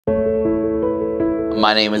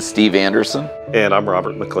My name is Steve Anderson. And I'm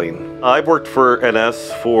Robert Mclean. I've worked for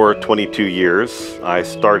NS for 22 years. I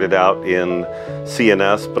started out in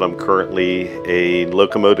CNS, but I'm currently a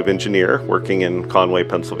locomotive engineer working in Conway,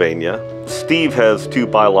 Pennsylvania. Steve has two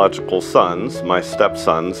biological sons, my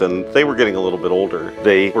stepsons, and they were getting a little bit older.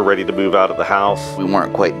 They were ready to move out of the house. We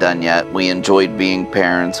weren't quite done yet. We enjoyed being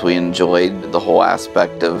parents. We enjoyed the whole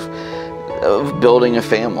aspect of building a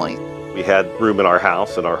family. We had room in our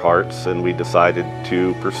house and our hearts, and we decided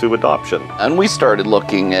to pursue adoption. And we started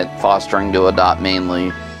looking at fostering to adopt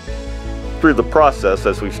mainly. Through the process,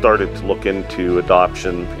 as we started to look into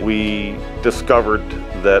adoption, we discovered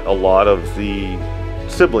that a lot of the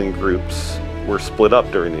sibling groups were split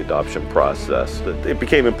up during the adoption process. It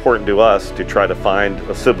became important to us to try to find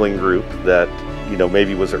a sibling group that,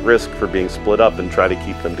 maybe was at risk for being split up and try to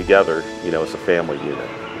keep them together, as a family unit.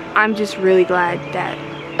 I'm just really glad that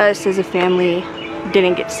us as a family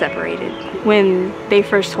didn't get separated. When they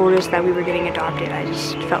first told us that we were getting adopted, I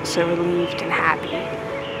just felt so relieved and happy.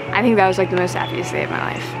 I think that was like the most happiest day of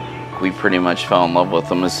my life. We pretty much fell in love with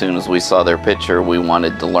them as soon as we saw their picture. We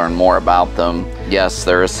wanted to learn more about them. Yes,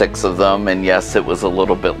 there are 6 of them, and yes, it was a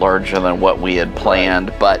little bit larger than what we had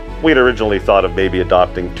planned, but we'd originally thought of maybe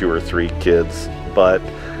adopting 2 or 3 kids, but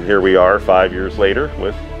here we are 5 years later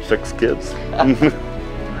with 6 kids.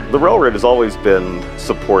 The railroad has always been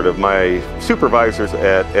supportive. My supervisors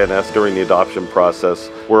at NS during the adoption process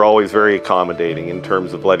were always very accommodating in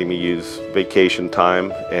terms of letting me use vacation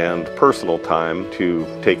time and personal time to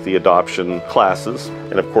take the adoption classes.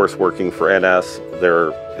 And of course, working for NS,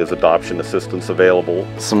 there is adoption assistance available.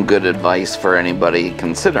 Some good advice for anybody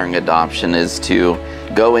considering adoption is to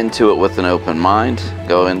go into it with an open mind,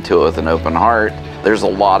 go into it with an open heart. There's a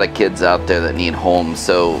lot of kids out there that need homes,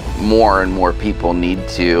 so more and more people need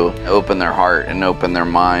to open their heart and open their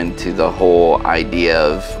mind to the whole idea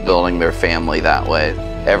of building their family that way.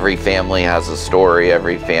 Every family has a story,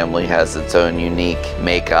 every family has its own unique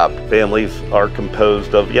makeup. Families are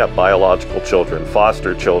composed of, biological children,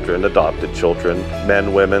 foster children, adopted children,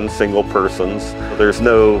 men, women, single persons. There's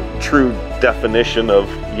no true definition of,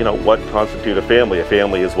 what constitutes a family. A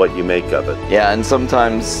family is what you make of it. Yeah, and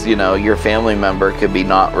sometimes, your family member could be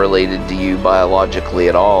not related to you biologically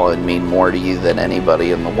at all and mean more to you than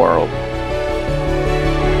anybody in the world.